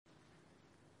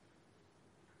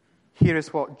Here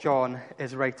is what John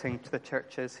is writing to the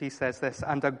churches. He says this,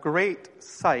 "And a great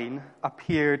sign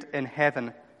appeared in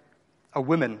heaven, a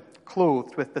woman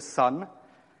clothed with the sun,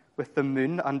 with the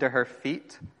moon under her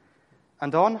feet,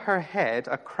 and on her head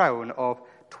a crown of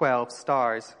 12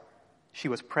 stars. She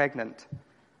was pregnant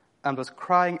and was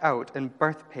crying out in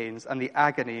birth pains and the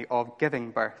agony of giving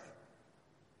birth.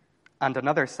 And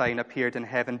another sign appeared in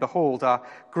heaven. Behold, a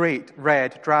great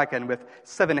red dragon with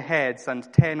 7 heads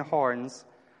and 10 horns,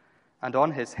 and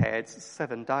on his heads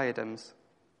 7 diadems.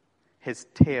 His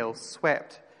tail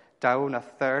swept down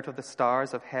 1/3 of the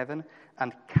stars of heaven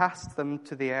and cast them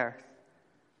to the earth.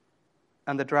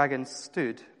 And the dragon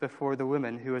stood before the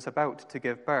woman who was about to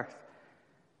give birth,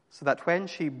 so that when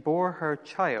she bore her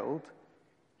child,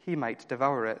 he might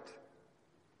devour it.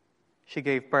 She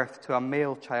gave birth to a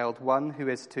male child, one who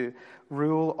is to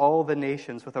rule all the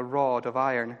nations with a rod of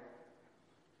iron.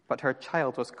 But her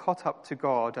child was caught up to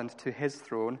God and to his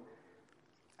throne,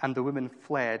 and the woman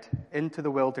fled into the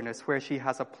wilderness, where she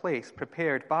has a place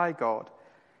prepared by God,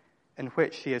 in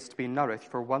which she is to be nourished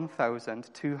for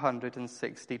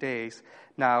 1,260 days.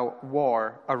 Now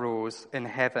war arose in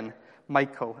heaven,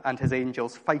 Michael and his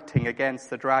angels fighting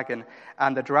against the dragon,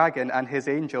 and the dragon and his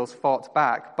angels fought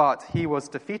back, but he was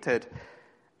defeated,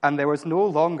 and there was no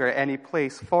longer any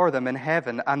place for them in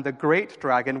heaven, and the great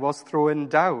dragon was thrown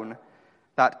down,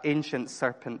 that ancient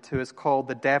serpent who is called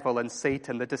the devil and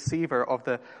Satan, the deceiver of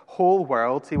the whole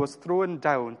world. He was thrown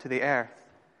down to the earth,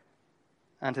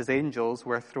 and his angels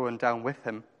were thrown down with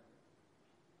him.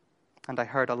 And I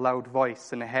heard a loud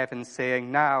voice in heaven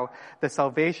saying, Now the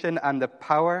salvation and the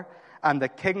power and the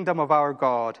kingdom of our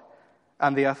God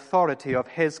and the authority of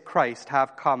his Christ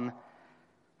have come.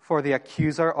 For the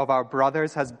accuser of our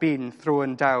brothers has been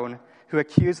thrown down, who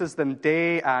accuses them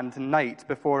day and night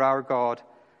before our God.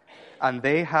 And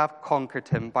they have conquered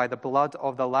him by the blood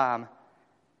of the Lamb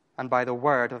and by the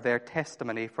word of their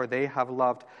testimony, for they have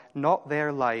loved not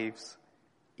their lives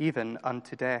even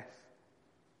unto death.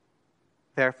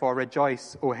 Therefore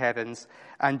rejoice, O heavens,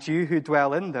 and you who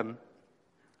dwell in them.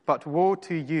 But woe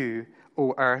to you,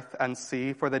 O earth and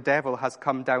sea, for the devil has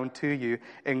come down to you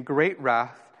in great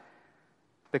wrath,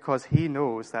 because he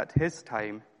knows that his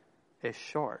time is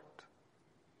short.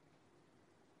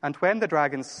 And when the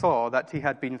dragon saw that he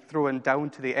had been thrown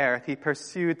down to the earth, he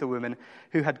pursued the woman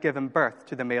who had given birth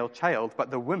to the male child.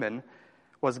 But the woman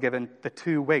was given the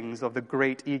 2 wings of the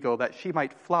great eagle, that she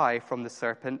might fly from the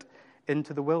serpent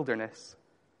into the wilderness,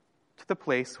 to the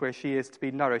place where she is to be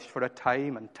nourished for a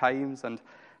time and times and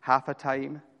half a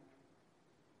time.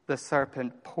 The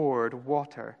serpent poured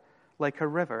water like a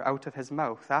river out of his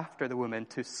mouth after the woman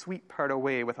to sweep her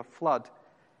away with a flood.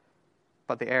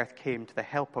 But the earth came to the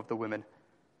help of the woman,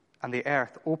 and the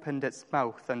earth opened its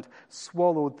mouth and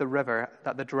swallowed the river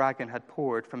that the dragon had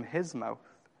poured from his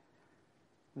mouth.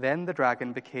 Then the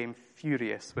dragon became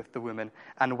furious with the woman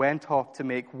and went off to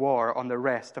make war on the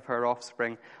rest of her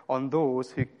offspring, on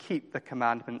those who keep the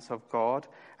commandments of God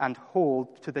and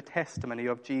hold to the testimony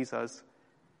of Jesus.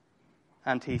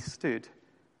 And he stood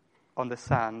on the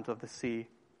sand of the sea.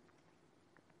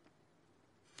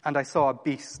 And I saw a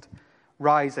beast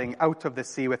rising out of the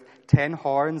sea with 10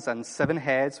 horns and 7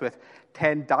 heads, with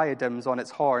 10 diadems on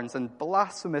its horns and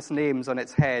blasphemous names on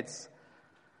its heads.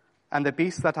 And the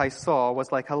beast that I saw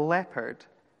was like a leopard.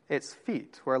 Its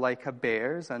feet were like a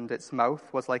bear's, and its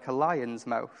mouth was like a lion's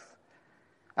mouth.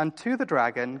 And to the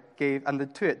dragon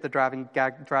the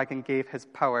dragon gave his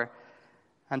power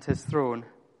and his throne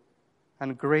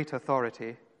and great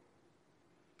authority.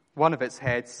 One of its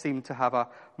heads seemed to have a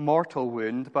mortal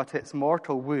wound, but its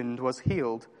mortal wound was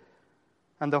healed.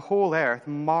 And the whole earth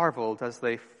marveled as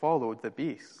they followed the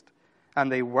beast.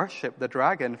 And they worshipped the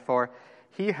dragon, for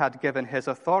he had given his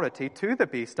authority to the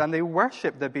beast. And they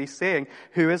worshipped the beast, saying,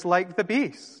 Who is like the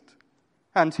beast?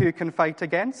 And who can fight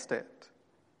against it?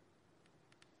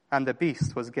 And the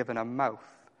beast was given a mouth,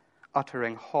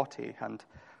 uttering haughty and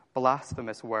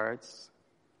blasphemous words.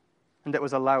 And it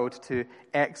was allowed to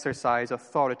exercise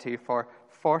authority for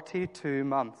 42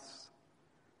 months.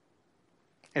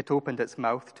 It opened its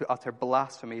mouth to utter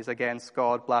blasphemies against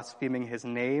God, blaspheming his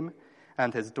name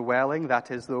and his dwelling,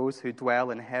 that is, those who dwell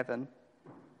in heaven.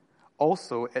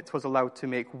 Also, it was allowed to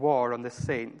make war on the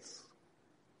saints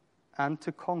and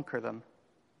to conquer them.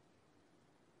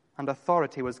 And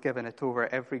authority was given it over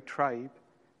every tribe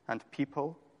and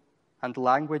people and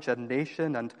language and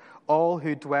nation, and all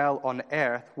who dwell on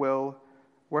earth will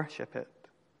worship it.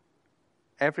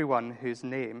 Everyone whose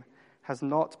name has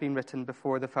not been written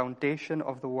before the foundation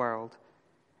of the world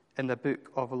in the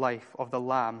book of life of the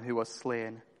Lamb who was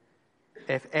slain.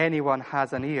 If anyone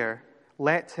has an ear,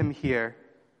 let him hear.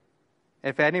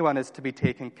 If anyone is to be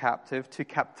taken captive, to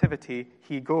captivity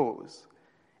he goes.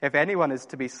 If anyone is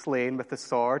to be slain with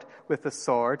the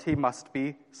sword he must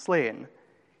be slain.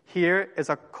 Here is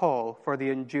a call for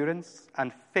the endurance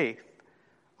and faith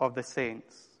of the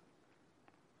saints.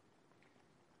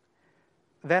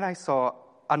 Then I saw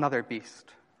another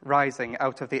beast rising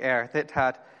out of the earth. It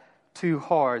had 2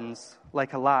 horns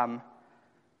like a lamb,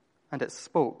 and it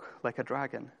spoke like a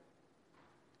dragon.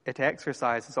 It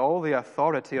exercises all the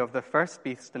authority of the first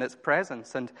beast in its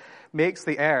presence and makes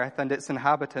the earth and its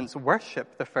inhabitants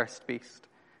worship the first beast,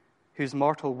 whose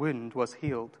mortal wound was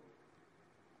healed.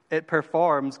 It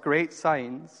performs great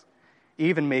signs,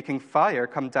 even making fire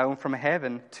come down from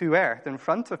heaven to earth in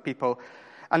front of people.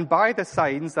 And by the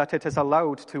signs that it is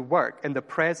allowed to work in the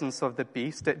presence of the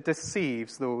beast, it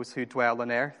deceives those who dwell on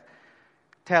earth,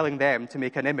 telling them to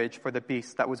make an image for the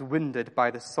beast that was wounded by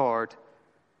the sword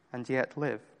and yet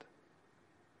lived.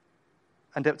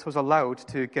 And it was allowed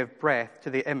to give breath to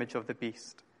the image of the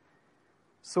beast,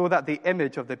 so that the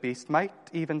image of the beast might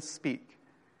even speak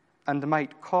and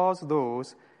might cause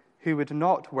those who would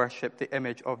not worship the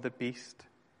image of the beast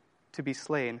to be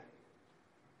slain.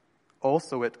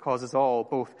 Also it causes all,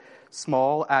 both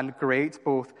small and great,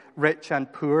 both rich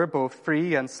and poor, both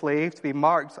free and slave, to be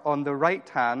marked on the right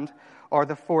hand or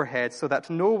the forehead, so that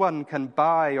no one can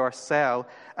buy or sell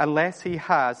unless he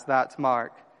has that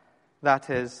mark, that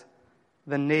is,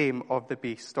 the name of the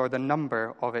beast or the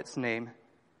number of its name.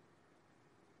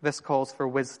 This calls for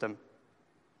wisdom.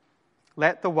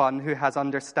 Let the one who has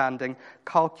understanding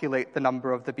calculate the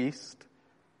number of the beast,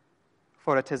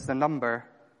 for it is the number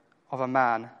of a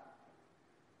man,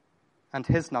 and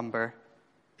his number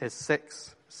is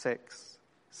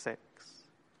 666.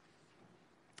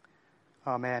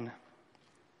 Amen.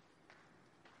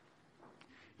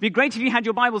 It'd be great if you had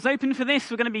your Bibles open for this.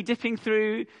 We're going to be dipping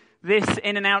through this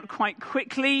in and out quite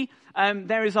quickly.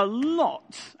 There is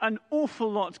an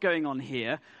awful lot going on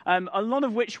here, a lot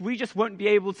of which we just won't be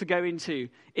able to go into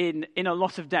in a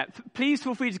lot of depth. Please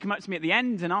feel free to come up to me at the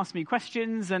end and ask me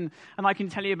questions, and I can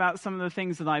tell you about some of the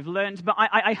things that I've learned. But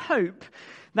I hope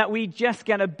that we just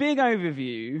get a big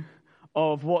overview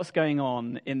of what's going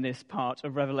on in this part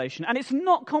of Revelation. And it's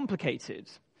not complicated.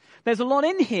 There's a lot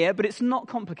in here, but it's not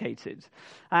complicated.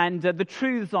 And the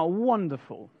truths are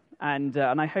wonderful. And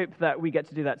I hope that we get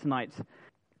to do that tonight.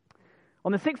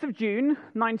 On the 6th of June,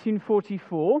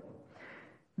 1944,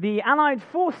 the Allied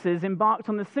forces embarked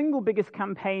on the single biggest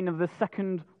campaign of the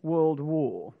Second World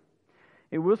War.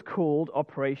 It was called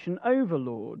Operation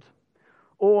Overlord,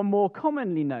 or more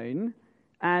commonly known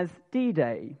as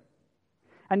D-Day.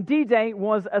 And D-Day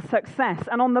was a success.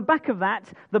 And on the back of that,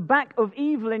 the back of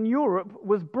evil in Europe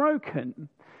was broken.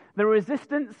 The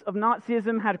resistance of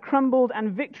Nazism had crumbled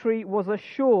and victory was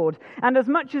assured. And as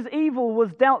much as evil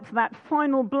was dealt that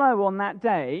final blow on that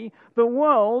day, the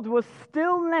world was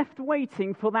still left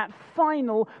waiting for that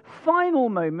final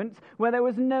moment where there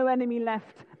was no enemy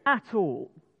left at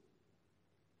all.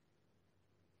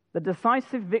 The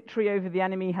decisive victory over the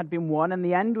enemy had been won, and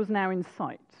the end was now in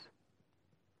sight.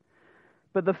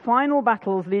 But the final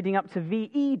battles leading up to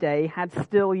VE Day had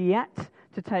still yet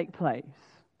to take place.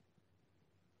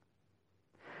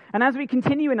 And as we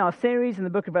continue in our series in the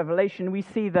book of Revelation, we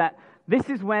see that this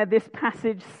is where this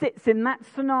passage sits in that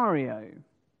scenario.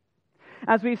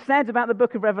 As we've said about the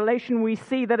book of Revelation, we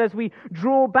see that as we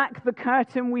draw back the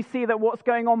curtain, we see that what's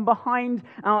going on behind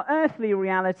our earthly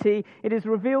reality, it is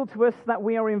revealed to us that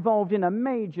we are involved in a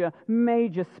major,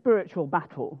 major spiritual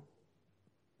battle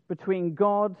between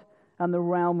God and the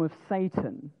realm of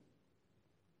Satan.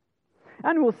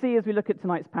 And we'll see as we look at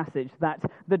tonight's passage that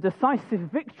the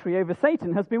decisive victory over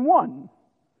Satan has been won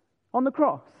on the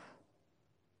cross.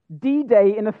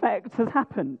 D-Day, in effect, has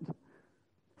happened.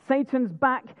 Satan's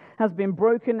back has been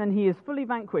broken and he is fully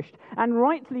vanquished. And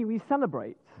rightly we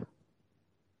celebrate.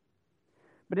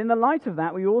 But in the light of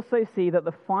that, we also see that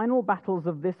the final battles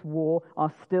of this war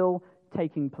are still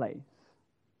taking place.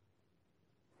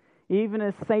 Even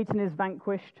as Satan is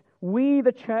vanquished, we,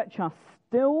 the church, are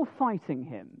still fighting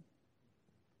him.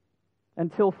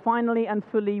 Until finally and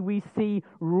fully we see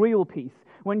real peace,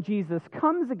 when Jesus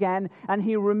comes again and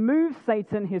he removes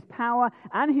Satan, his power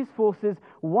and his forces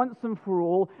once and for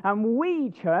all, and we,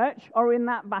 church, are in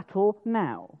that battle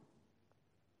now.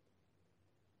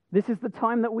 This is the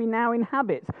time that we now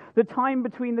inhabit, the time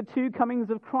between the two comings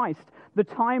of Christ, the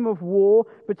time of war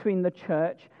between the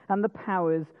church and the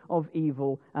powers of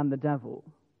evil and the devil.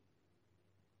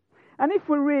 And if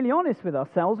we're really honest with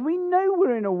ourselves, we know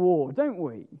we're in a war, don't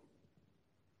we?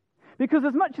 Because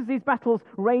as much as these battles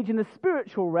rage in the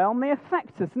spiritual realm, they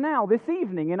affect us now, this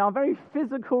evening, in our very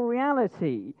physical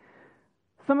reality.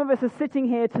 Some of us are sitting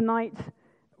here tonight.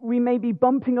 We may be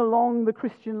bumping along the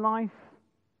Christian life.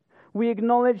 We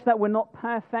acknowledge that we're not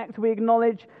perfect. We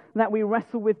acknowledge that we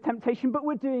wrestle with temptation, but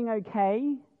we're doing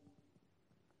okay.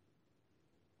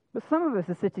 But some of us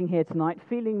are sitting here tonight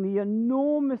feeling the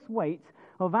enormous weight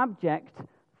of abject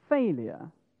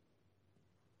failure.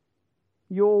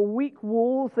 Your weak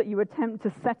walls that you attempt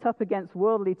to set up against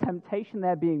worldly temptation,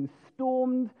 they're being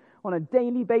stormed on a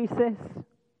daily basis.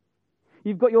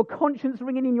 You've got your conscience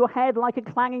ringing in your head like a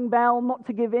clanging bell, not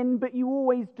to give in, but you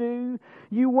always do.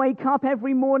 You wake up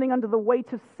every morning under the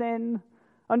weight of sin,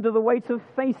 under the weight of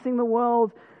facing the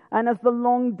world, and as the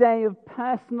long day of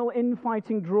personal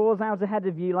infighting draws out ahead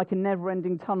of you like a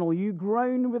never-ending tunnel, you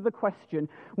groan with the question,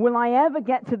 will I ever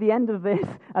get to the end of this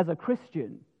as a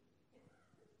Christian?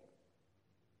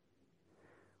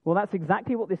 Well, that's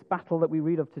exactly what this battle that we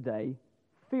read of today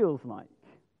feels like.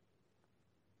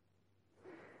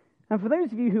 And for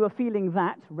those of you who are feeling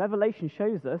that, Revelation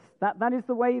shows us that that is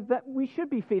the way that we should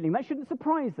be feeling. That shouldn't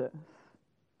surprise us.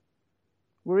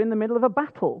 We're in the middle of a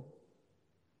battle.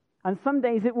 And some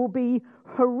days it will be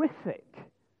horrific,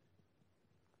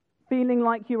 feeling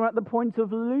like you're at the point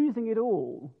of losing it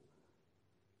all.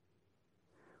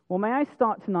 Well, may I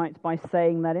start tonight by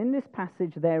saying that in this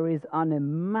passage there is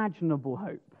unimaginable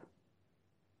hope.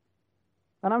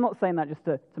 And I'm not saying that just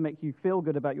to make you feel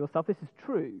good about yourself. This is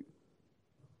true.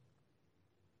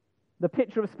 The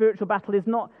picture of spiritual battle is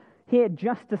not here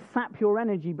just to sap your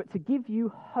energy, but to give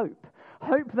you hope.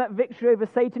 Hope that victory over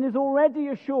Satan is already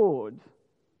assured.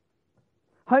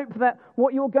 Hope that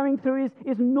what you're going through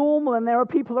is normal and there are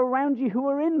people around you who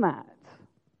are in that.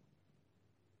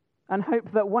 And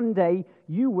hope that one day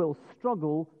you will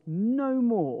struggle no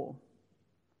more.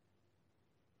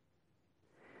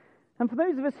 And for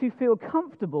those of us who feel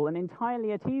comfortable and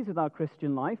entirely at ease with our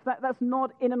Christian life, that's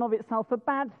not in and of itself a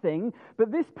bad thing,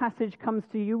 but this passage comes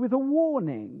to you with a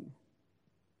warning.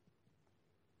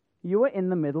 You are in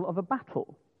the middle of a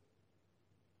battle.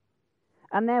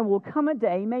 And there will come a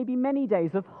day, maybe many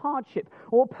days, of hardship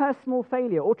or personal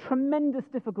failure or tremendous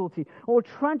difficulty or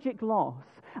tragic loss.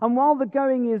 And while the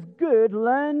going is good,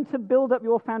 learn to build up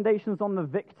your foundations on the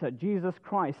victor, Jesus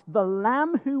Christ, the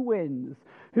Lamb who wins,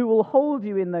 who will hold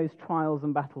you in those trials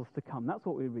and battles to come. That's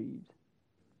what we read.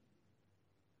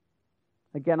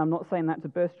 Again, I'm not saying that to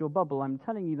burst your bubble. I'm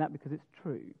telling you that because it's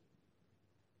true.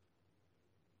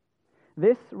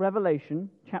 This Revelation,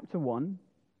 chapter 1,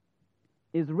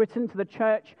 is written to the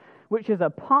church, which is a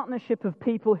partnership of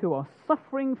people who are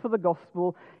suffering for the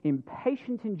gospel in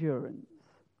patient endurance.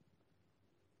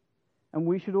 And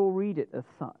we should all read it as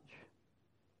such.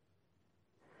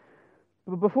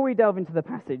 But before we delve into the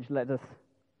passage, let us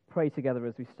pray together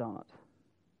as we start.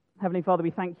 Heavenly Father,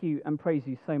 we thank you and praise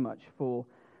you so much for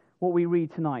what we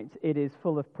read tonight. It is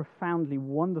full of profoundly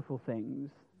wonderful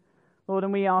things. Lord,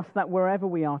 and we ask that wherever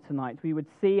we are tonight, we would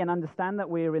see and understand that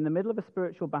we are in the middle of a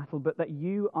spiritual battle, but that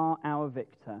you are our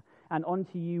victor, and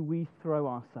onto you we throw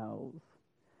ourselves.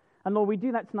 And Lord, we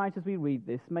do that tonight as we read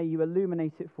this. May you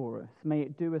illuminate it for us. May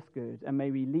it do us good, and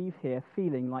may we leave here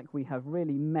feeling like we have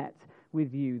really met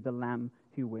with you, the Lamb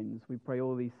who wins. We pray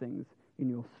all these things in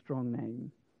your strong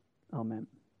name. Amen.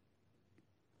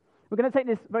 We're going to take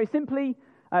this very simply.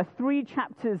 3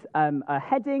 chapters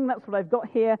heading, that's what I've got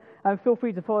here. Feel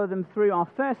free to follow them through. Our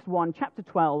first one, chapter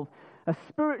 12, a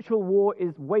spiritual war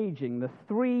is waging, the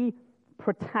 3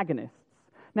 protagonists.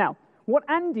 Now, what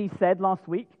Andy said last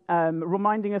week,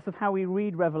 reminding us of how we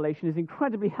read Revelation, is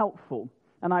incredibly helpful.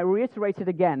 And I reiterate it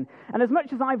again. And as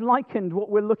much as I've likened what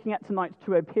we're looking at tonight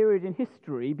to a period in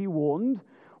history, be warned,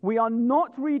 we are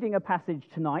not reading a passage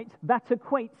tonight that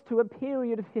equates to a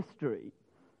period of history.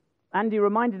 Andy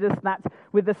reminded us that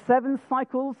with the 7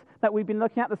 cycles that we've been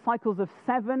looking at, the cycles of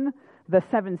 7, the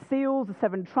 7 seals, the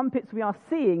 7 trumpets, we are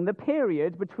seeing the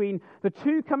period between the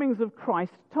 2 comings of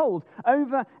Christ told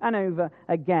over and over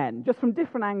again, just from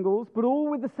different angles, but all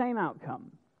with the same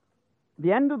outcome.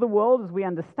 The end of the world as we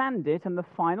understand it and the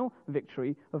final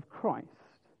victory of Christ.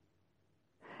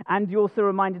 And you also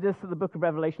reminded us that the book of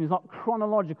Revelation is not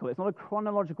chronological. It's not a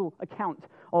chronological account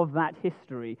of that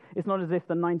history. It's not as if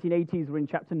the 1980s were in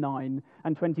chapter 9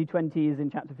 and 2020 is in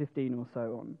chapter 15 or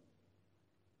so on.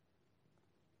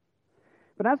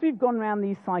 But as we've gone around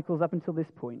these cycles up until this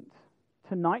point,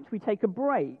 tonight we take a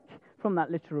break from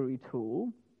that literary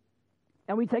tool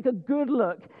and we take a good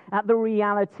look at the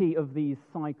reality of these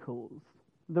cycles,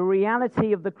 the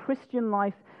reality of the Christian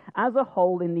life as a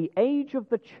whole in the age of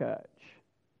the church.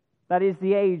 That is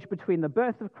the age between the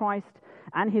birth of Christ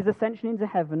and his ascension into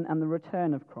heaven and the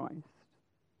return of Christ.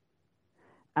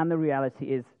 And the reality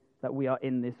is that we are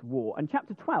in this war. And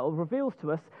chapter 12 reveals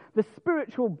to us the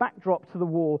spiritual backdrop to the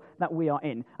war that we are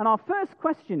in. And our first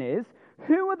question is,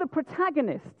 who are the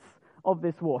protagonists of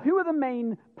this war? Who are the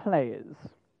main players?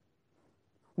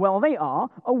 Well, they are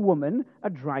a woman, a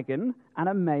dragon, and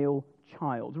a male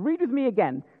child. Read with me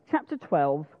again, chapter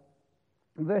 12,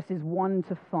 verses 1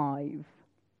 to 5.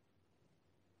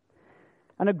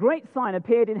 And a great sign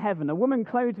appeared in heaven, a woman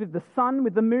clothed with the sun,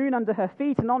 with the moon under her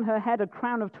feet, and on her head a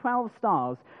crown of 12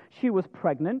 stars. She was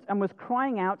pregnant and was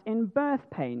crying out in birth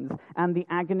pains and the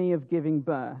agony of giving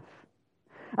birth.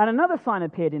 And another sign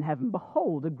appeared in heaven.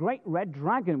 Behold, a great red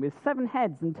dragon with 7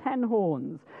 heads and 10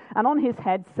 horns, and on his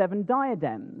head 7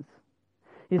 diadems.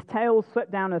 His tail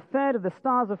swept down 1/3 of the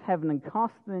stars of heaven and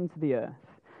cast them into the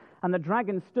earth. And the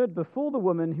dragon stood before the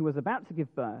woman who was about to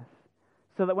give birth,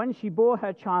 so that when she bore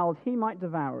her child, he might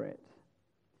devour it.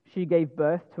 She gave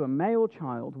birth to a male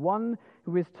child, one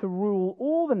who is to rule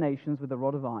all the nations with a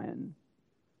rod of iron.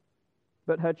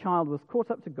 But her child was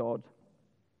caught up to God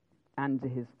and to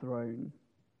his throne.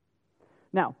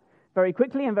 Now, very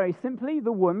quickly and very simply,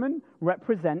 the woman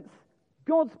represents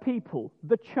God's people,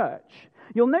 the church.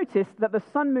 You'll notice that the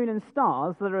sun, moon, and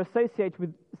stars that are associated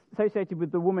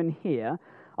with the woman here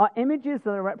are images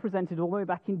that are represented all the way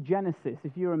back in Genesis,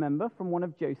 if you remember, from one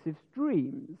of Joseph's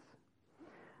dreams.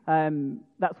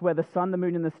 That's where the sun, the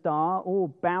moon, and the star all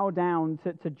bow down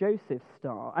to Joseph's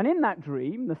star. And in that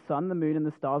dream, the sun, the moon, and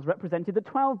the stars represented the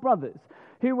 12 brothers,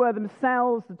 who were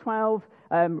themselves the 12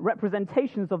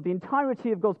 representations of the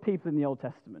entirety of God's people in the Old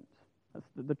Testament. That's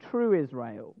the true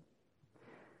Israel.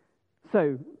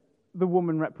 So, the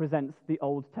woman represents the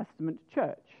Old Testament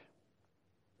church.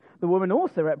 The woman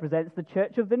also represents the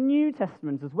church of the New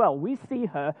Testament as well. We see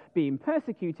her being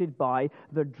persecuted by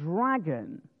the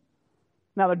dragon.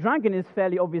 Now, the dragon is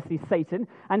fairly obviously Satan,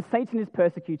 and Satan is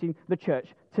persecuting the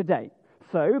church today.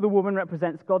 So, the woman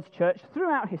represents God's church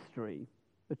throughout history.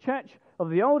 The church of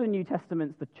the Old and New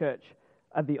Testaments, the church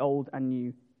of the Old and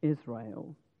New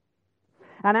Israel.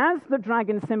 And as the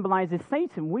dragon symbolizes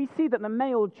Satan, we see that the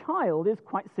male child is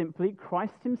quite simply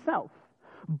Christ himself,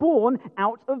 born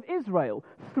out of Israel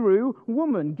through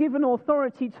woman, given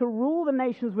authority to rule the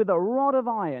nations with a rod of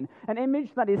iron, an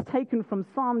image that is taken from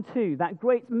Psalm 2, that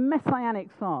great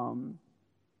messianic psalm.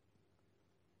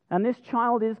 And this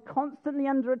child is constantly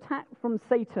under attack from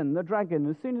Satan, the dragon,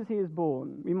 as soon as he is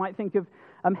born. We might think of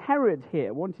Herod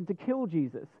here, wanting to kill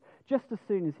Jesus just as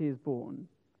soon as he is born.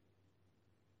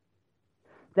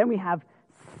 Then we have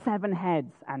 7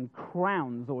 heads and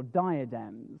crowns or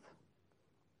diadems.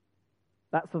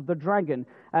 That's of the dragon.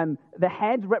 The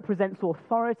head represents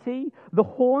authority. The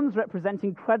horns represent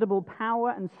incredible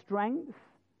power and strength.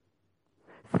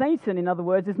 Satan, in other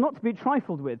words, is not to be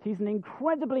trifled with. He's an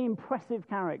incredibly impressive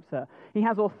character. He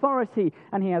has authority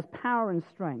and he has power and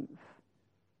strength.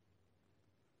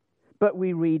 But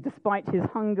we read, despite his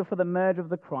hunger for the murder of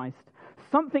the Christ,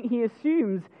 something he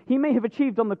assumes he may have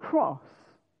achieved on the cross,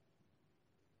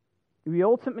 we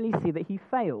ultimately see that he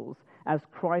fails as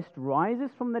Christ rises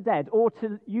from the dead. Or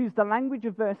to use the language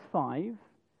of verse 5,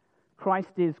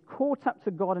 Christ is caught up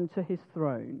to God and to his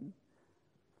throne,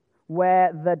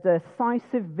 where the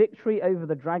decisive victory over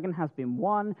the dragon has been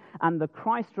won, and the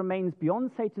Christ remains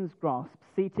beyond Satan's grasp,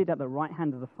 seated at the right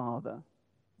hand of the Father.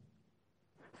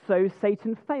 So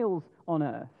Satan fails on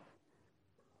earth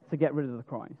to get rid of the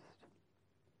Christ.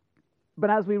 But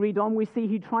as we read on, we see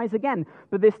he tries again,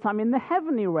 but this time in the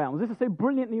heavenly realms. This is so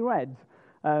brilliantly read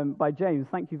by James.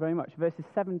 Thank you very much. Verses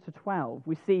 7 to 12.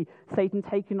 We see Satan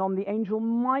taking on the angel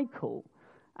Michael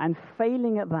and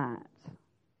failing at that.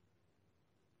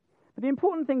 But the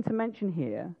important thing to mention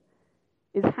here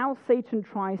is how Satan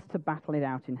tries to battle it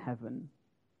out in heaven.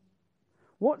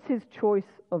 What's his choice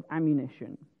of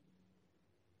ammunition?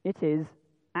 It is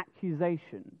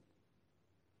accusation.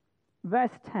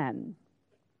 Verse 10.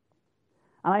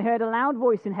 And I heard a loud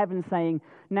voice in heaven saying,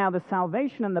 "Now the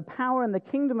salvation and the power and the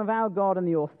kingdom of our God and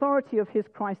the authority of his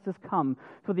Christ has come.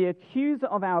 For the accuser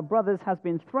of our brothers has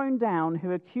been thrown down,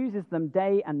 who accuses them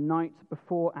day and night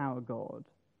before our God."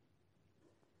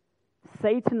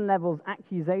 Satan levels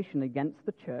accusation against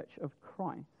the church of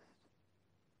Christ.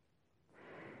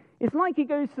 It's like he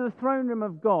goes to the throne room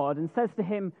of God and says to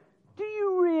him, "Do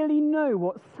you really know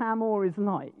what Sam Orr is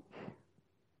like?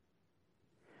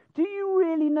 Do you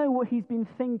really know what he's been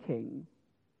thinking?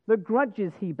 The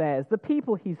grudges he bears, the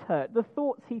people he's hurt, the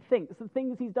thoughts he thinks, the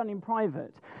things he's done in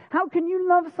private. How can you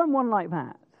love someone like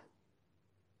that?"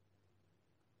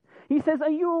 He says, "Are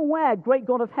you aware, great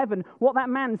God of heaven, what that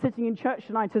man sitting in church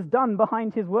tonight has done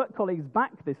behind his work colleague's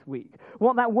back this week?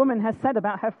 What that woman has said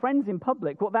about her friends in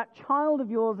public? What that child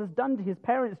of yours has done to his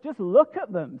parents? Just look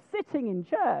at them, sitting in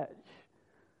church."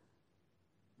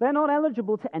 They're not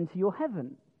eligible to enter your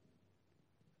heaven.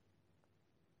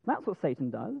 That's what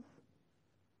Satan does.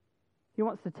 He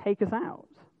wants to take us out.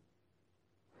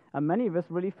 And many of us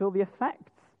really feel the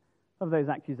effects of those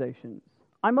accusations.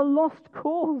 I'm a lost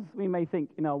cause, we may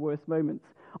think in our worst moments.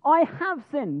 I have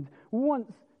sinned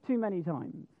once too many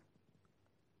times.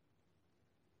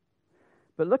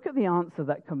 But look at the answer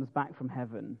that comes back from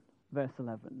heaven, verse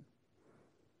 11.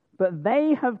 But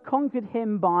they have conquered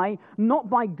him not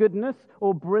by goodness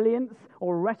or brilliance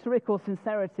or rhetoric or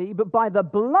sincerity, but by the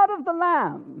blood of the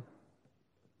Lamb.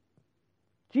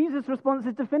 Jesus' response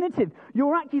is definitive.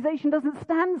 Your accusation doesn't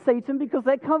stand, Satan, because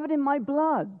they're covered in my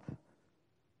blood.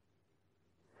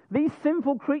 These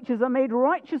sinful creatures are made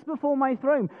righteous before my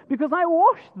throne because I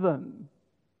washed them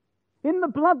in the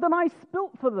blood that I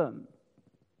spilt for them.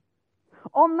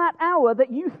 On that hour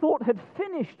that you thought had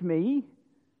finished me,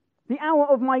 the hour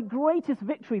of my greatest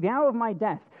victory, the hour of my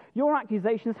death, your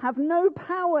accusations have no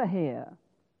power here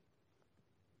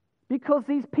because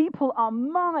these people are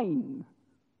mine.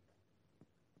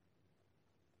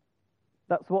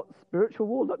 That's what spiritual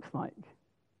war looks like.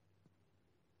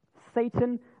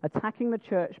 Satan attacking the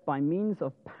church by means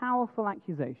of powerful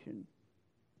accusation,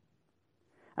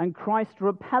 and Christ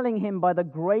repelling him by the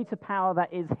greater power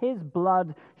that is his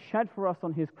blood shed for us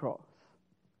on his cross.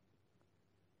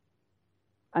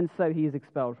 And so he is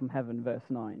expelled from heaven, verse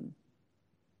 9.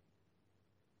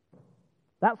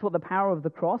 That's what the power of the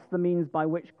cross, the means by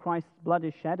which Christ's blood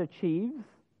is shed, achieves.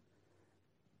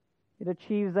 It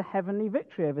achieves a heavenly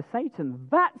victory over Satan.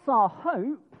 That's our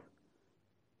hope.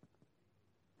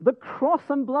 The cross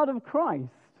and blood of Christ.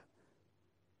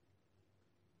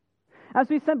 As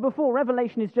we said before,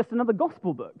 Revelation is just another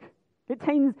gospel book. It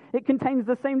contains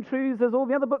the same truths as all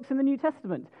the other books in the New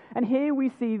Testament. And here we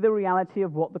see the reality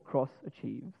of what the cross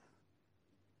achieves.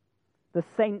 The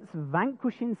saints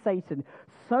vanquishing Satan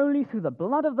solely through the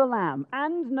blood of the Lamb,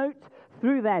 and note,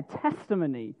 through their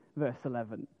testimony, verse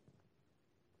 11.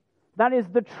 That is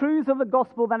the truths of the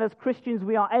gospel that as Christians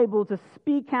we are able to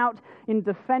speak out in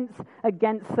defense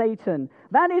against Satan.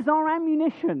 That is our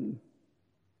ammunition.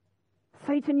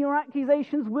 Satan, your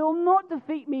accusations will not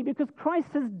defeat me because Christ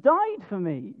has died for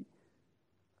me.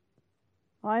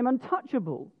 I am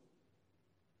untouchable.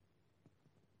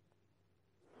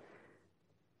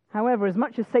 However, as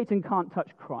much as Satan can't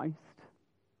touch Christ,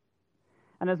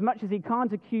 and as much as he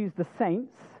can't accuse the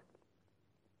saints,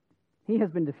 he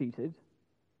has been defeated.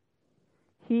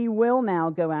 He will now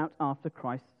go out after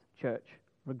Christ's church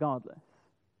regardless.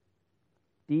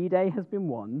 D-Day has been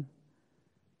won,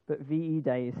 but VE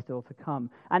Day is still to come.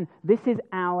 And this is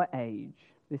our age.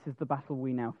 This is the battle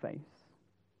we now face.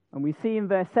 And we see in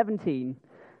verse 17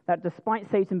 that despite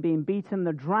Satan being beaten,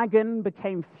 the dragon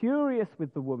became furious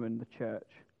with the woman, the church,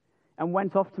 and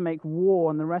went off to make war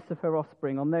on the rest of her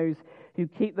offspring, on those who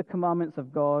keep the commandments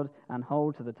of God and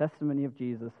hold to the testimony of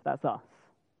Jesus. That's us.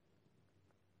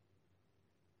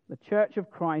 The church of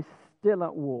Christ still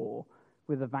at war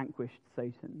with a vanquished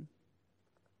Satan.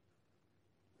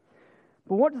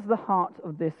 But what does the heart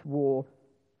of this war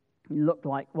look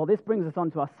like? Well, this brings us on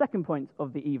to our second point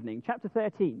of the evening, chapter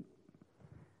 13.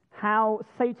 How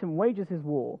Satan wages his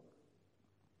war.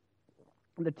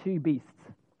 The two beasts.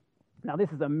 Now,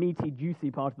 this is a meaty,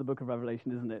 juicy part of the book of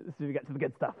Revelation, isn't it? This is where we get to the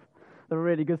good stuff. The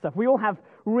really good stuff. We all have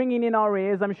ringing in our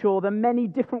ears, I'm sure, the many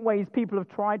different ways people have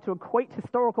tried to equate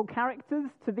historical characters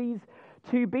to these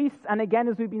two beasts. And again,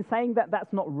 as we've been saying,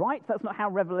 that's not right. That's not how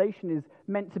Revelation is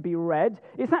meant to be read.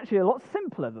 It's actually a lot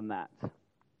simpler than that.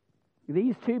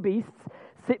 These two beasts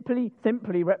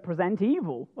simply represent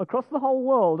evil across the whole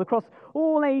world, across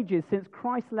all ages since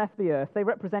Christ left the earth. They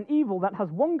represent evil that has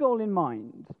one goal in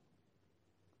mind: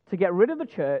 to get rid of the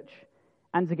church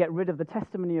and to get rid of the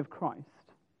testimony of Christ.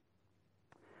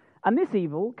 And this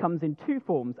evil comes in two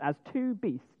forms, as two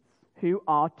beasts, who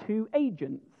are two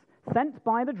agents sent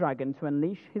by the dragon to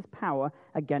unleash his power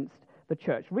against the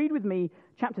church. Read with me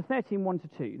chapter 13,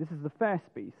 1-2. This is the first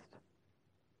beast.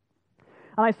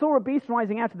 And I saw a beast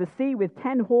rising out of the sea with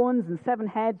 10 horns and 7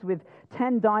 heads, with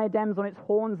 10 diadems on its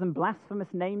horns and blasphemous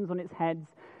names on its heads.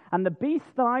 And the beast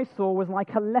that I saw was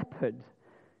like a leopard.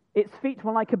 Its feet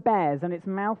were like a bear's, and its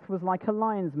mouth was like a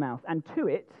lion's mouth. And to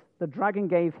it the dragon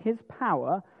gave his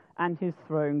power and his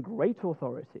throne great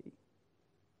authority.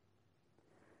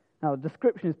 Now, the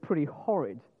description is pretty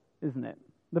horrid, isn't it?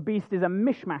 The beast is a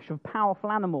mishmash of powerful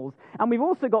animals. And we've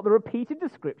also got the repeated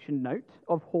description, note,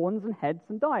 of horns and heads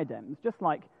and diadems, just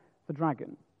like the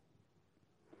dragon.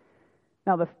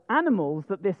 Now, the animals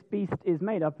that this beast is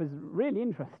made up is really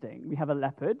interesting. We have a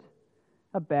leopard,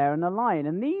 a bear, and a lion.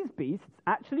 And these beasts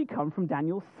actually come from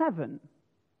Daniel 7.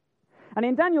 And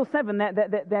in Daniel 7,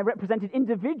 they're represented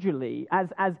individually as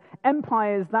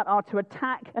empires that are to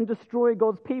attack and destroy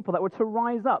God's people, that were to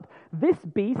rise up. This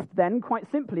beast, then, quite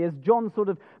simply, as John sort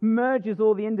of merges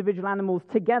all the individual animals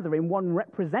together in one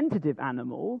representative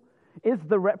animal, is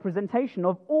the representation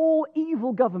of all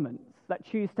evil governments that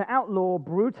choose to outlaw,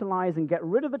 brutalize, and get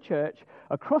rid of the church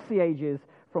across the ages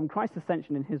from Christ's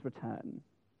ascension and his return.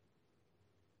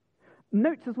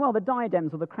 Note as well the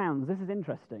diadems or the crowns. This is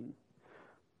interesting.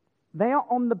 They are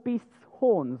on the beast's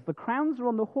horns. The crowns are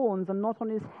on the horns and not on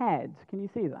his head. Can you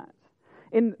see that?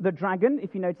 In the dragon,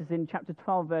 if you notice in chapter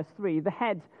 12, verse 3, the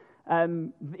head,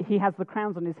 he has the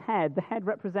crowns on his head. The head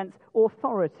represents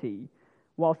authority,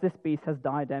 whilst this beast has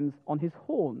diadems on his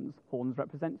horns. Horns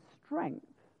represent strength.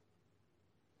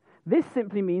 This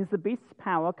simply means the beast's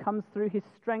power comes through his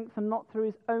strength and not through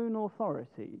his own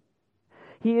authority.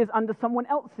 He is under someone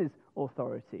else's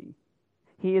authority.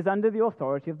 He is under the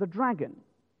authority of the dragon.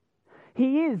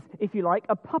 He is, if you like,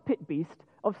 a puppet beast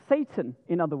of Satan,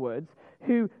 in other words,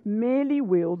 who merely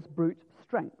wields brute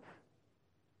strength.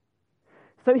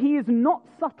 So he is not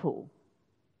subtle.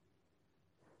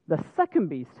 The second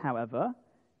beast, however,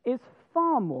 is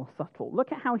far more subtle.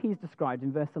 Look at how he's described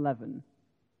in verse 11.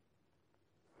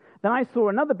 Then I saw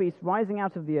another beast rising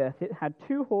out of the earth. It had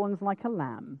 2 horns like a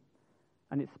lamb,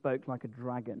 and it spoke like a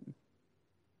dragon.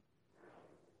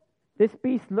 This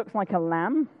beast looks like a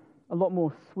lamb, a lot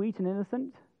more sweet and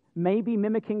innocent, maybe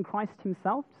mimicking Christ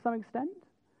himself to some extent,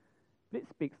 but it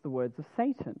speaks the words of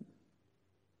Satan.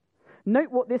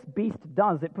 Note what this beast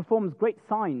does. It performs great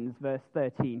signs, verse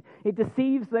 13. It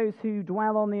deceives those who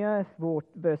dwell on the earth,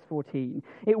 verse 14.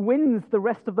 It wins the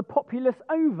rest of the populace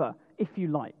over, if you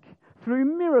like, through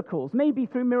miracles, maybe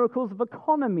through miracles of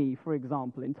economy, for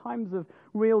example, in times of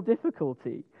real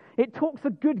difficulty. It talks a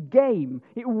good game.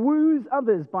 It woos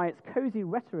others by its cozy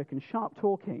rhetoric and sharp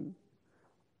talking.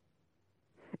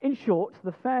 In short,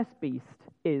 the first beast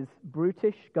is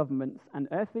brutish governments and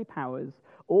earthly powers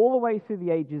all the way through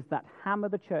the ages that hammer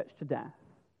the church to death.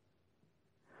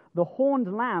 The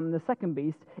horned lamb, the second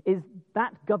beast, is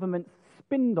that government's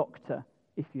spin doctor,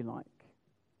 if you like.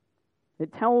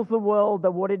 It tells the world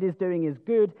that what it is doing is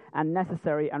good and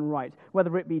necessary and right,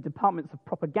 whether it be departments of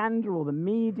propaganda or the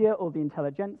media or the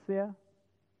intelligentsia.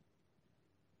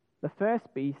 The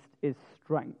first beast is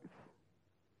strength.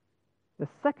 The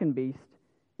second beast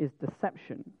is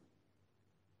deception.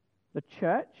 The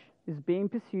church is being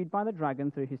pursued by the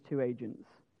dragon through his 2 agents,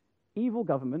 evil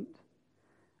government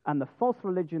and the false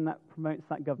religion that promotes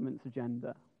that government's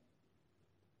agenda.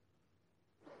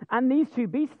 And these 2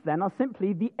 beasts, then, are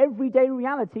simply the everyday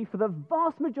reality for the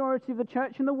vast majority of the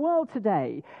church in the world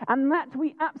today. And that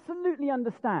we absolutely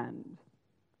understand.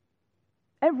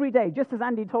 Every day, just as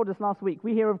Andy told us last week,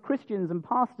 we hear of Christians and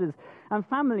pastors and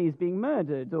families being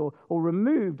murdered or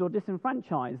removed or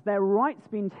disenfranchised, their rights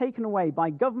being taken away by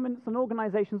governments and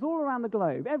organizations all around the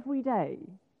globe, every day.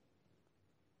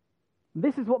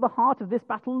 This is what the heart of this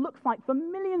battle looks like for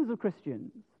millions of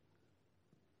Christians.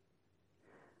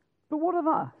 But what of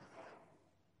us?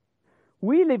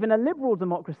 We live in a liberal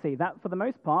democracy that, for the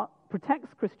most part, protects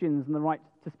Christians and the right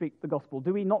to speak the gospel.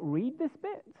 Do we not read this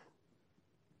bit?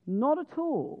 Not at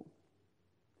all.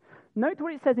 Note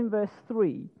what it says in verse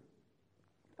 3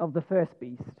 of the first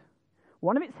beast.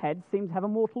 One of its heads seemed to have a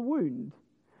mortal wound,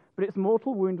 but its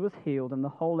mortal wound was healed, and the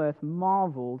whole earth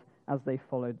marveled as they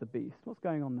followed the beast. What's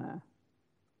going on there?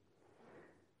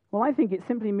 Well, I think it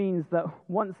simply means that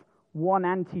once one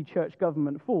anti-church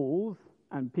government falls,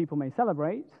 and people may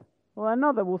celebrate, well,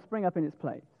 another will spring up in its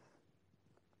place.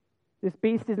 This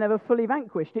beast is never fully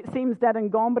vanquished. It seems dead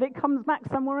and gone, but it comes back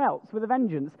somewhere else with a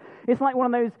vengeance. It's like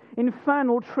one of those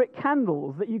infernal trick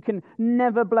candles that you can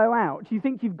never blow out. You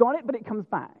think you've got it, but it comes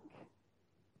back.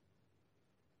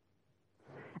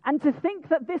 And to think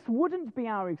that this wouldn't be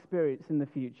our experience in the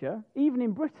future, even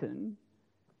in Britain,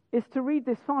 is to read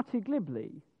this far too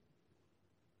glibly.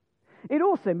 It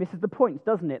also misses the point,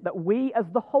 doesn't it, that we as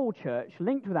the whole church,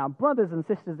 linked with our brothers and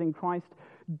sisters in Christ,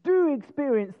 do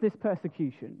experience this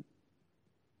persecution.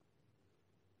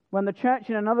 When the church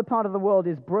in another part of the world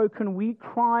is broken, we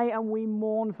cry and we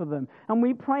mourn for them, and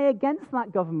we pray against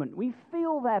that government. We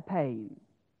feel their pain.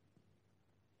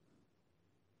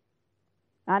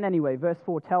 And anyway, verse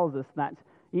 4 tells us that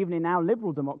even in our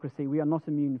liberal democracy, we are not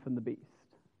immune from the beast.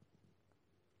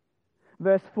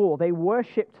 Verse 4, they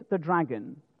worshipped the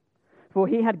dragon, for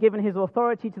he had given his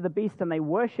authority to the beast, and they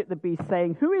worshipped the beast,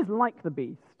 saying, "Who is like the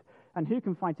beast, and who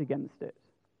can fight against it?"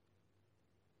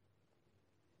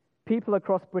 People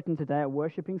across Britain today are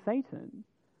worshipping Satan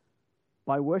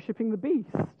by worshipping the beast.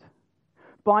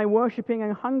 by worshipping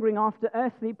and hungering after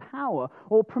earthly power,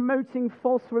 or promoting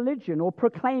false religion, or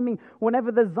proclaiming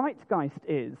whatever the zeitgeist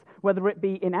is, whether it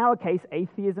be, in our case,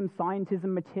 atheism,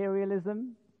 scientism,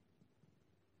 materialism.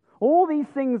 All these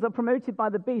things are promoted by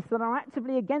the beast that are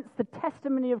actively against the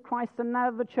testimony of Christ and now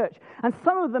the church. And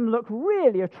some of them look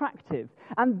really attractive.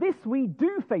 And this we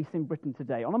do face in Britain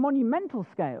today on a monumental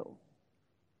scale.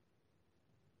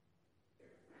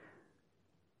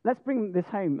 Let's bring this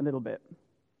home a little bit.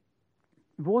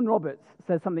 Vaughan Roberts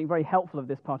says something very helpful of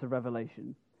this part of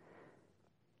Revelation.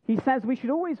 He says we should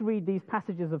always read these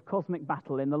passages of cosmic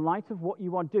battle in the light of what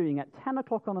you are doing at 10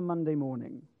 o'clock on a Monday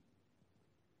morning,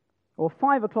 or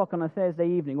 5 o'clock on a Thursday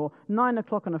evening, or 9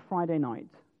 o'clock on a Friday night.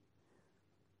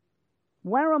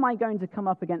 Where am I going to come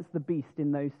up against the beast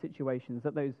in those situations,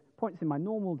 at those points in my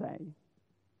normal day?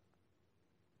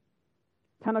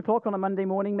 10 o'clock on a Monday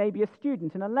morning, maybe a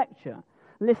student in a lecture,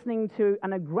 listening to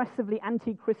an aggressively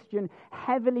anti-Christian,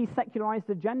 heavily secularized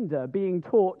agenda being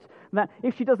taught that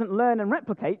if she doesn't learn and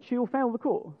replicate, she'll fail the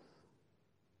course.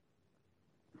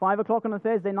 5 o'clock on a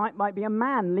Thursday night might be a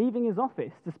man leaving his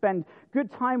office to spend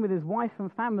good time with his wife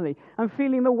and family and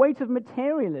feeling the weight of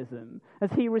materialism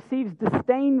as he receives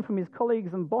disdain from his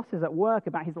colleagues and bosses at work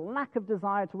about his lack of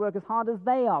desire to work as hard as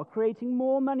they are, creating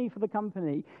more money for the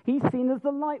company. He's seen as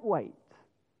the lightweight.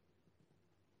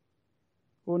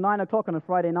 Or 9 o'clock on a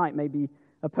Friday night, maybe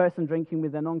a person drinking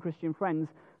with their non-Christian friends,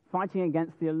 fighting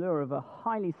against the allure of a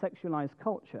highly sexualized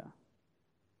culture.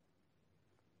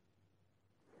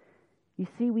 You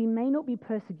see, we may not be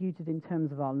persecuted in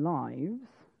terms of our lives,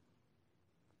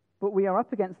 but we are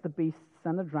up against the beasts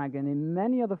and the dragon in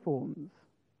many other forms.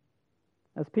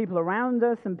 As people around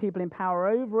us and people in power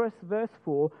over us, verse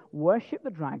 4, worship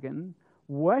the dragon,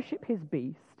 worship his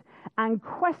beast, and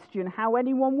question how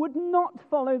anyone would not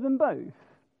follow them both.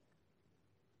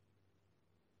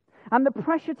 And the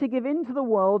pressure to give in to the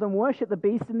world and worship the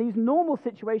beast in these normal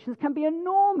situations can be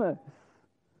enormous.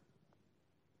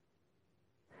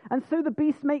 And so the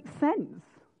beast makes sense.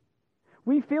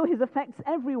 We feel his effects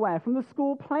everywhere, from the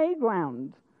school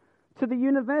playground to the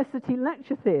university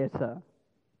lecture theatre.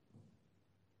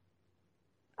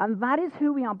 And that is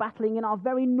who we are battling in our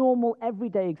very normal,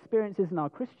 everyday experiences in our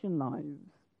Christian lives.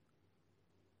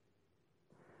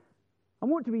 And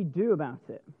what do we do about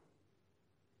it?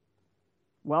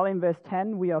 Well, in verse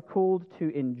 10, we are called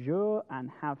to endure and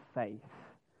have faith.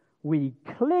 We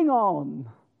cling on.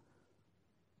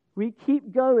 We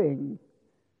keep going.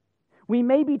 We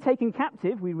may be taken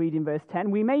captive, we read in verse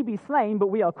 10. We may be slain, but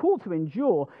we are called to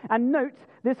endure. And note,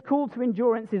 this call to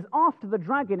endurance is after the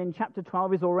dragon in chapter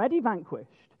 12 is already vanquished.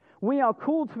 We are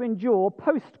called to endure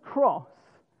post-cross.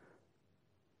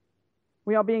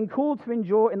 We are being called to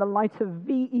endure in the light of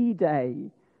VE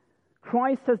Day.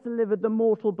 Christ has delivered the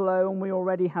mortal blow, and we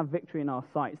already have victory in our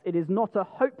sights. It is not a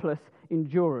hopeless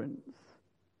endurance.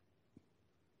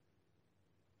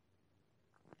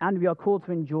 And we are called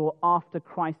to endure after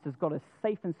Christ has got us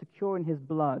safe and secure in his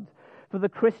blood. For the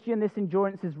Christian, this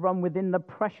endurance is run within the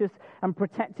precious and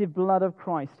protective blood of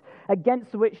Christ,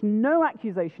 against which no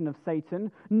accusation of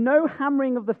Satan, no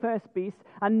hammering of the first beast,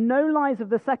 and no lies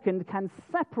of the second can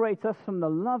separate us from the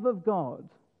love of God.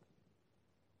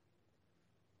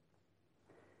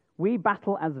 We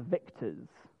battle as victors,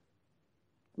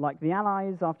 like the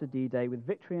Allies after D-Day, with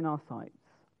victory in our sights,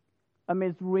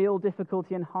 amidst real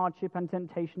difficulty and hardship and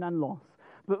temptation and loss,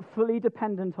 but fully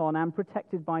dependent on and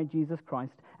protected by Jesus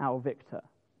Christ, our victor.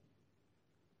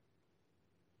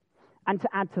 And to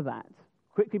add to that,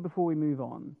 quickly before we move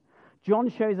on,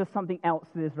 John shows us something else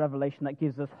to this revelation that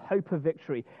gives us hope of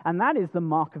victory, and that is the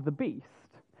mark of the beast.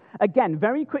 Again,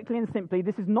 very quickly and simply,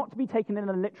 this is not to be taken in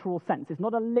a literal sense. It's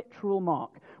not a literal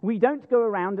mark. We don't go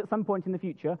around at some point in the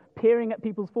future peering at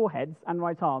people's foreheads and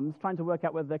right arms trying to work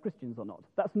out whether they're Christians or not.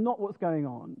 That's not what's going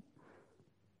on.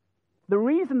 The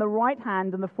reason the right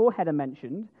hand and the forehead are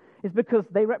mentioned is because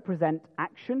they represent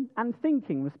action and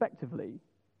thinking, respectively.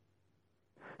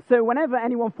 So whenever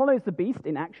anyone follows the beast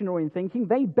in action or in thinking,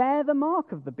 they bear the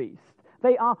mark of the beast.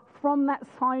 They are from that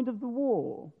side of the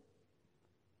war.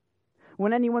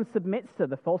 When anyone submits to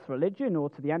the false religion or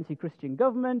to the anti-Christian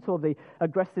government or the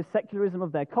aggressive secularism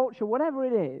of their culture, whatever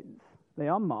it is, they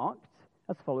are marked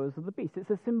as followers of the beast.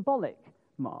 It's a symbolic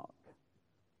mark.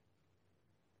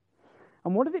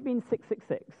 And what have it been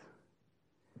 666?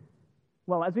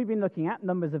 Well, as we've been looking at,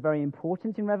 numbers are very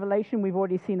important in Revelation. We've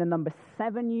already seen the number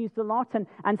 7 used a lot,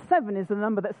 and 7 is the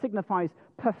number that signifies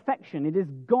perfection. It is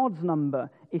God's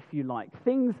number, if you like.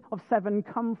 Things of 7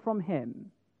 come from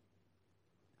him.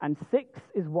 And 6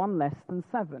 is 1 less than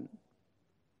 7.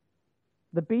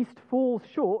 The beast falls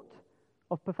short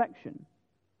of perfection.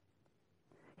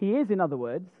 He is, in other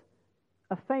words,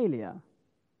 a failure.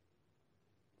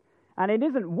 And it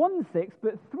isn't 1/6,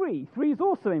 but 3. 3 is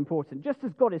also important. Just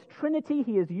as God is Trinity,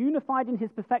 he is unified in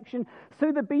his perfection,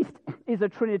 so the beast is a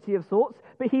Trinity of sorts,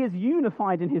 but he is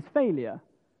unified in his failure.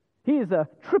 He is a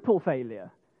triple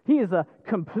failure. He is a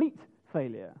complete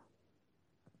failure.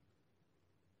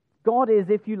 God is,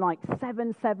 if you like,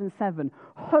 777.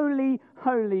 Holy,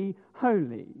 holy,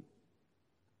 holy.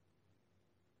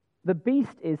 The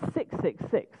beast is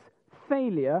 666.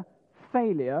 Failure,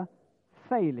 failure,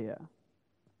 failure.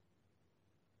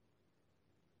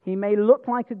 He may look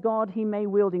like a god, he may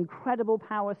wield incredible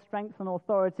power, strength, and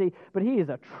authority, but he is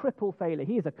a triple failure.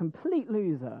 He is a complete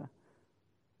loser.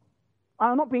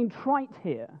 I'm not being trite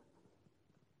here.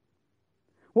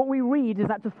 What we read is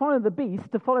that to follow the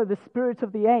beast, to follow the spirit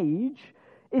of the age,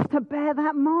 is to bear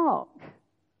that mark.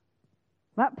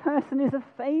 That person is a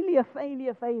failure,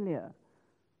 failure, failure.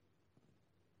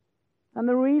 And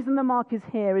the reason the mark is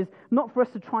here is not for us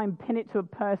to try and pin it to a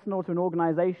person or to an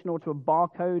organization or to a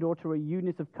barcode or to a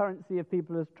unit of currency if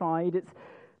people have tried. It's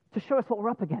to show us what we're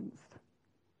up against.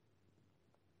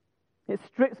 It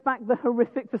strips back the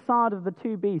horrific facade of the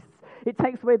two beasts. It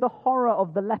takes away the horror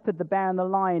of the leopard, the bear, and the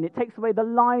lion. It takes away the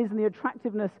lies and the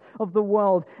attractiveness of the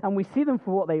world, and we see them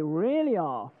for what they really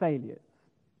are, failures.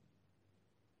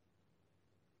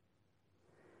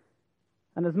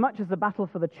 And as much as the battle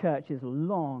for the church is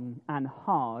long and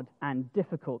hard and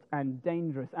difficult and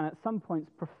dangerous and at some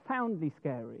points profoundly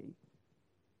scary,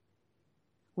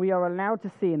 we are allowed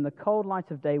to see in the cold light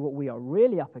of day what we are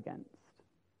really up against.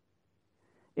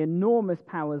 Enormous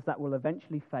powers that will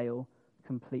eventually fail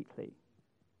completely.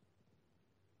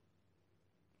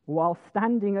 While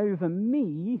standing over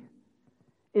me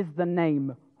is the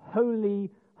name Holy,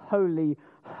 Holy,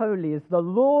 Holy, is the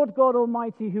Lord God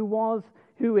Almighty who was,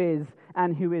 who is,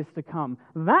 and who is to come.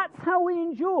 That's how we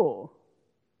endure.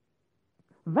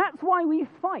 That's why we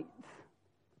fight.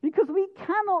 Because we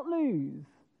cannot lose.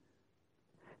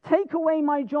 Take away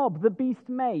my job, the beast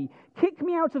may. Kick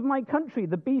me out of my country,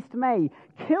 the beast may.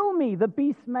 Kill me, the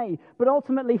beast may. But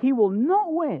ultimately, he will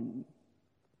not win.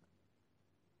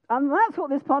 And that's what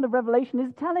this part of Revelation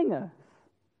is telling us.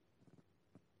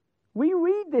 We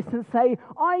read this and say,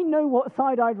 I know what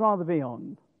side I'd rather be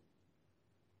on.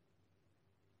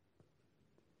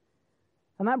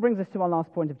 And that brings us to our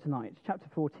last point of tonight, chapter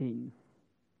 14.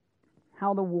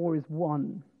 How the war is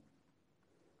won.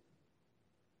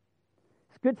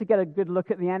 It's good to get a good look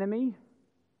at the enemy.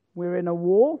 We're in a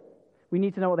war. We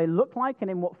need to know what they look like and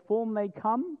in what form they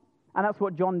come. And that's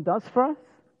what John does for us.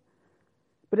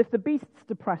 But if the beasts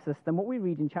depress us, then what we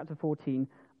read in chapter 14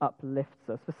 uplifts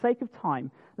us. For sake of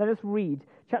time, let us read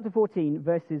chapter 14,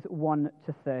 verses 1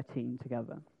 to 13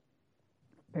 together.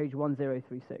 Page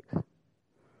 1036.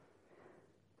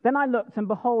 Then I looked, and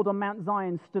behold, on Mount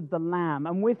Zion stood the Lamb,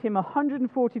 and with him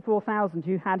 144,000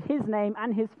 who had his name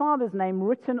and his Father's name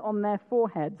written on their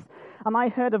foreheads. And I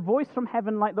heard a voice from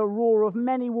heaven like the roar of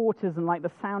many waters and like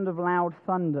the sound of loud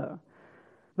thunder.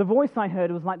 The voice I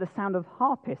heard was like the sound of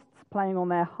harpists playing on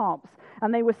their harps,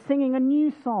 and they were singing a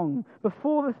new song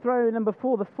before the throne and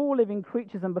before the four living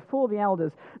creatures and before the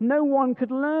elders. No one could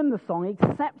learn the song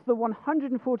except the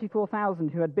 144,000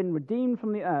 who had been redeemed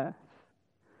from the earth.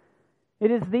 It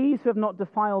is these who have not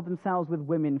defiled themselves with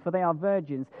women, for they are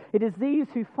virgins. It is these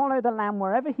who follow the Lamb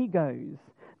wherever he goes.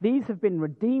 These have been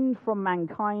redeemed from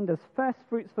mankind as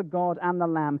firstfruits for God and the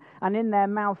Lamb, and in their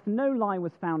mouth no lie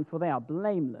was found, for they are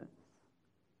blameless.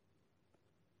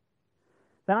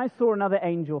 Then I saw another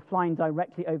angel flying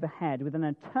directly overhead with an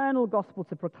eternal gospel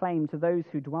to proclaim to those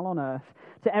who dwell on earth,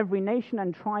 to every nation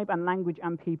and tribe and language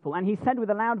and people. And he said with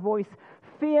a loud voice,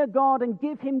 "Fear God and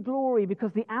give him glory,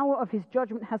 because the hour of his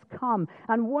judgment has come,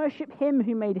 and worship him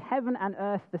who made heaven and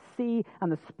earth, the sea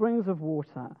and the springs of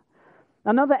water."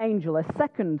 Another angel, a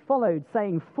second, followed,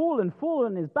 saying, "Fallen,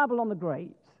 fallen is Babylon the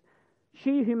Great,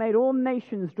 she who made all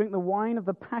nations drink the wine of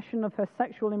the passion of her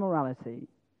sexual immorality."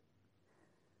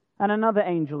 And another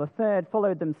angel, a third,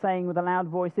 followed them, saying with a loud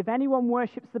voice, "If anyone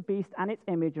worships the beast and its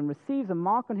image and receives a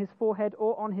mark on his forehead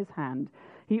or on his hand,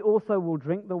 he also will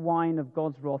drink the wine of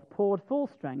God's wrath, poured full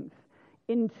strength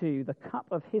into the cup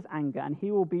of his anger, and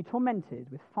he will be tormented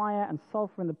with fire and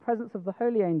sulfur in the presence of the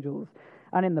holy angels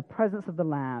and in the presence of the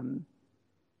Lamb.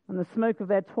 And the smoke of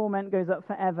their torment goes up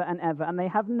forever and ever, and they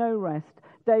have no rest,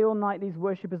 day or night, these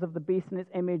worshippers of the beast and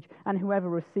its image, and whoever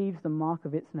receives the mark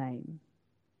of its name."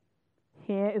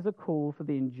 Here is a call for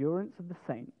the endurance of the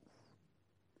saints,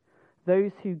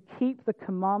 those who keep the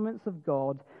commandments of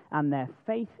God and their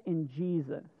faith in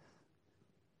Jesus.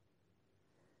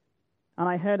 And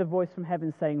I heard a voice from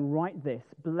heaven saying, "Write this,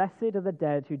 blessed are the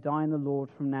dead who die in the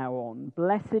Lord from now on.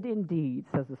 Blessed indeed,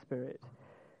 says the Spirit,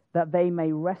 that they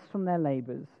may rest from their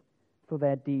labors, for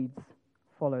their deeds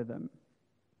follow them.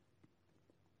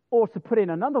 Or to put it in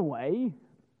another way,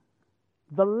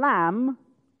 the Lamb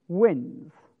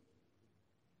wins.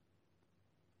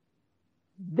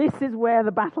 This is where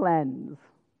the battle ends.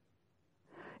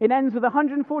 It ends with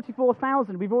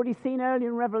 144,000. We've already seen earlier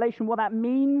in Revelation what that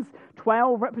means.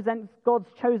 12 represents God's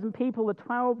chosen people, the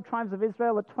 12 tribes of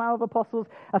Israel, the 12 apostles.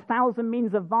 1,000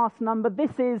 means a vast number.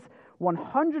 This is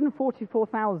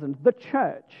 144,000, the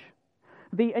church.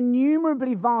 The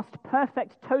innumerably vast,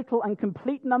 perfect, total, and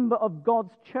complete number of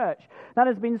God's church that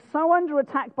has been so under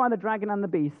attack by the dragon and the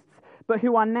beasts, but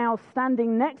who are now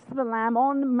standing next to the Lamb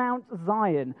on Mount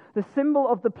Zion, the symbol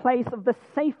of the place of the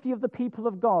safety of the people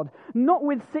of God, not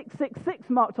with 666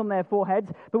 marked on their foreheads,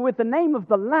 but with the name of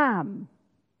the Lamb.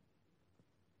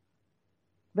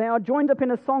 They are joined up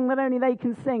in a song that only they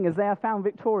can sing as they are found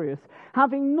victorious,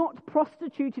 having not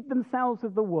prostituted themselves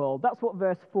with the world. That's what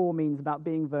verse 4 means about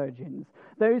being virgins.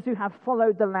 Those who have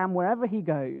followed the Lamb wherever he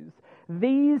goes.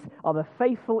 These are the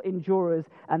faithful endurers,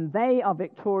 and they are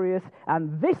victorious,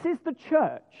 and this is the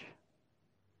church.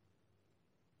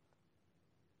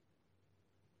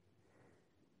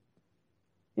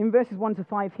 In verses 1 to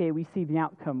 5 here, we see the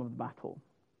outcome of the battle.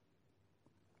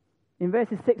 In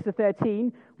verses 6 to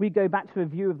 13, we go back to a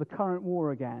view of the current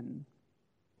war again,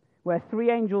 where 3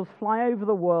 angels fly over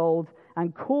the world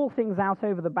and call things out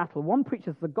over the battle. One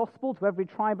preaches the gospel to every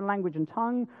tribe and language and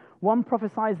tongue. One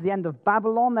prophesies the end of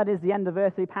Babylon, that is the end of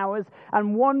earthly powers.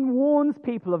 And one warns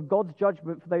people of God's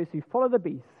judgment for those who follow the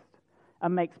beast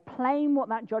and makes plain what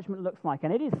that judgment looks like.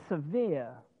 And it is severe.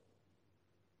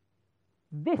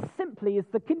 This simply is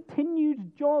the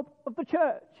continued job of the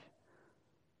church.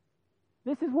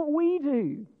 This is what we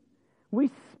do. We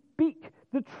speak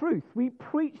the truth. We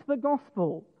preach the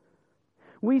gospel.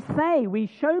 We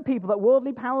show people that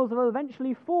worldly powers will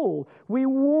eventually fall. We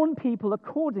warn people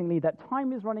accordingly that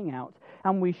time is running out,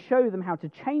 and we show them how to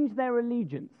change their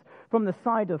allegiance from the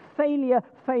side of failure,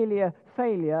 failure,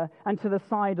 failure, and to the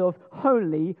side of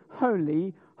holy,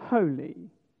 holy, holy.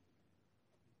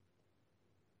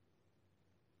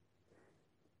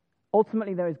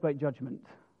 Ultimately, there is great judgment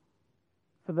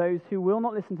for those who will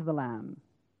not listen to the Lamb.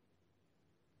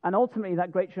 And ultimately,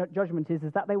 that great judgment is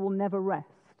that they will never rest.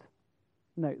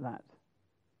 Note that.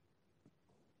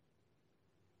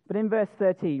 But in verse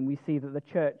 13, we see that the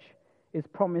church is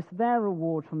promised their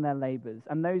reward from their labors.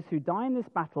 And those who die in this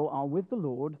battle are with the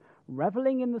Lord,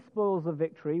 reveling in the spoils of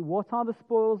victory. What are the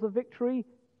spoils of victory?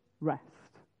 Rest.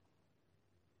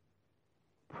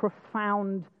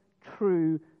 Profound,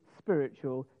 true,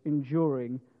 spiritual,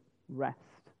 enduring rest.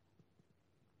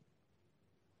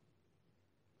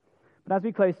 But as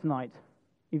we close tonight,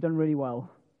 you've done really well.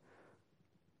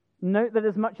 Note that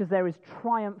as much as there is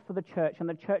triumph for the church, and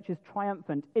the church is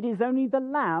triumphant, it is only the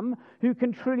Lamb who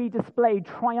can truly display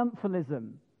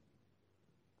triumphalism.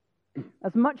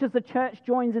 As much as the church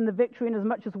joins in the victory, and as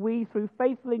much as we, through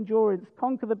faithful endurance,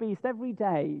 conquer the beast every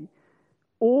day,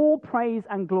 all praise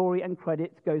and glory and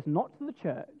credit goes not to the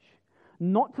church,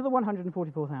 not to the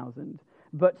 144,000,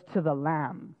 but to the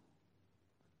Lamb.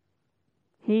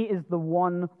 He is the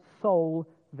one sole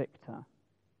victor.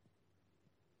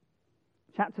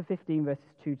 Chapter 15, verses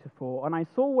 2 to 4. And I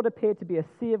saw what appeared to be a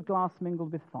sea of glass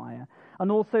mingled with fire, and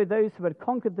also those who had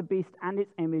conquered the beast and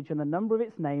its image and the number of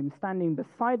its name, standing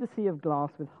beside the sea of glass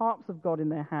with harps of God in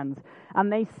their hands.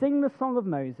 And they sing the song of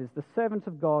Moses, the servant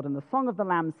of God, and the song of the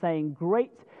Lamb, saying,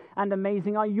 Great and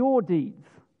amazing are your deeds,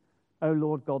 O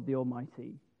Lord God the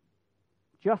Almighty.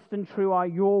 Just and true are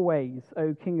your ways,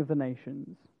 O King of the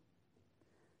nations.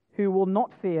 Who will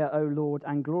not fear, O Lord,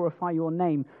 and glorify your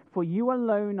name, for you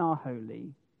alone are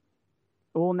holy.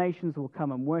 All nations will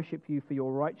come and worship you, for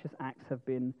your righteous acts have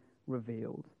been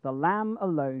revealed. The Lamb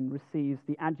alone receives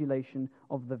the adulation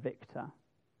of the victor.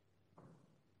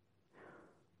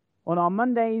 On our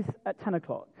Mondays at 10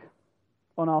 o'clock,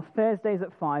 on our Thursdays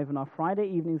at 5, and our Friday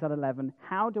evenings at 11,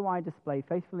 how do I display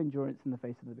faithful endurance in the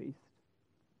face of the beast?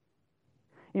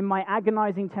 In my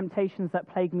agonizing temptations that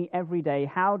plague me every day,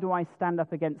 how do I stand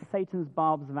up against Satan's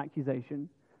barbs of accusation?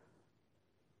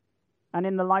 And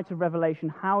in the light of Revelation,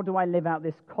 how do I live out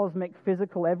this cosmic,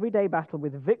 physical, everyday battle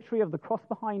with victory of the cross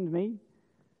behind me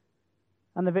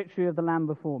and the victory of the Lamb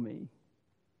before me?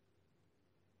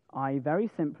 I very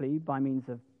simply, by means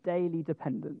of daily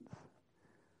dependence,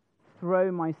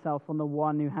 throw myself on the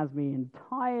one who has me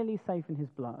entirely safe in his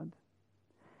blood,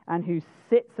 and who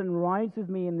sits and rides with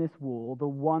me in this war, the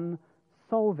one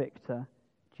sole victor,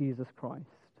 Jesus Christ,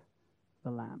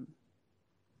 the Lamb.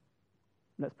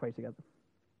 Let's pray together.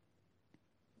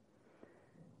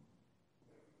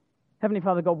 Heavenly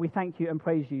Father God, we thank you and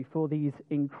praise you for these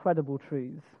incredible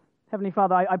truths. Heavenly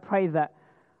Father, I pray that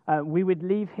we would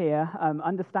leave here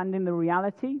understanding the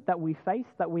reality that we face,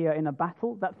 that we are in a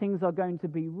battle, that things are going to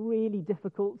be really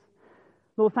difficult.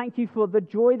 Lord, thank you for the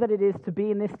joy that it is to be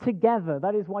in this together.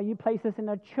 That is why you place us in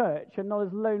a church and not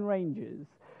as lone rangers.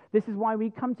 This is why we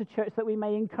come to church, that we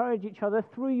may encourage each other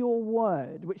through your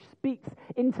word, which speaks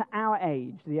into our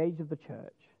age, the age of the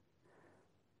church.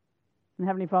 And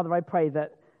Heavenly Father, I pray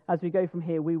that as we go from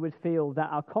here, we would feel that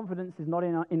our confidence is not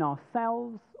in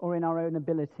ourselves or in our own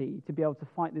ability to be able to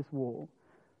fight this war,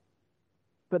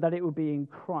 but that it will be in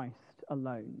Christ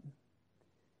alone.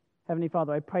 Heavenly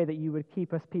Father, I pray that you would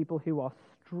keep us people who are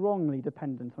strongly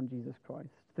dependent on Jesus Christ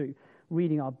through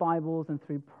reading our Bibles and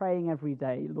through praying every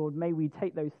day. Lord, may we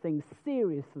take those things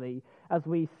seriously as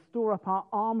we store up our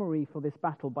armory for this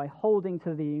battle by holding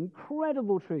to the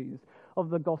incredible truths of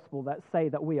the gospel that say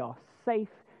that we are safe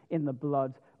in the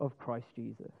blood of Christ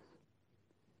Jesus.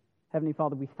 Heavenly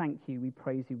Father, we thank you, we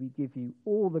praise you, we give you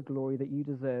all the glory that you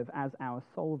deserve as our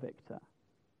sole victor.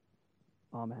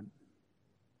 Amen.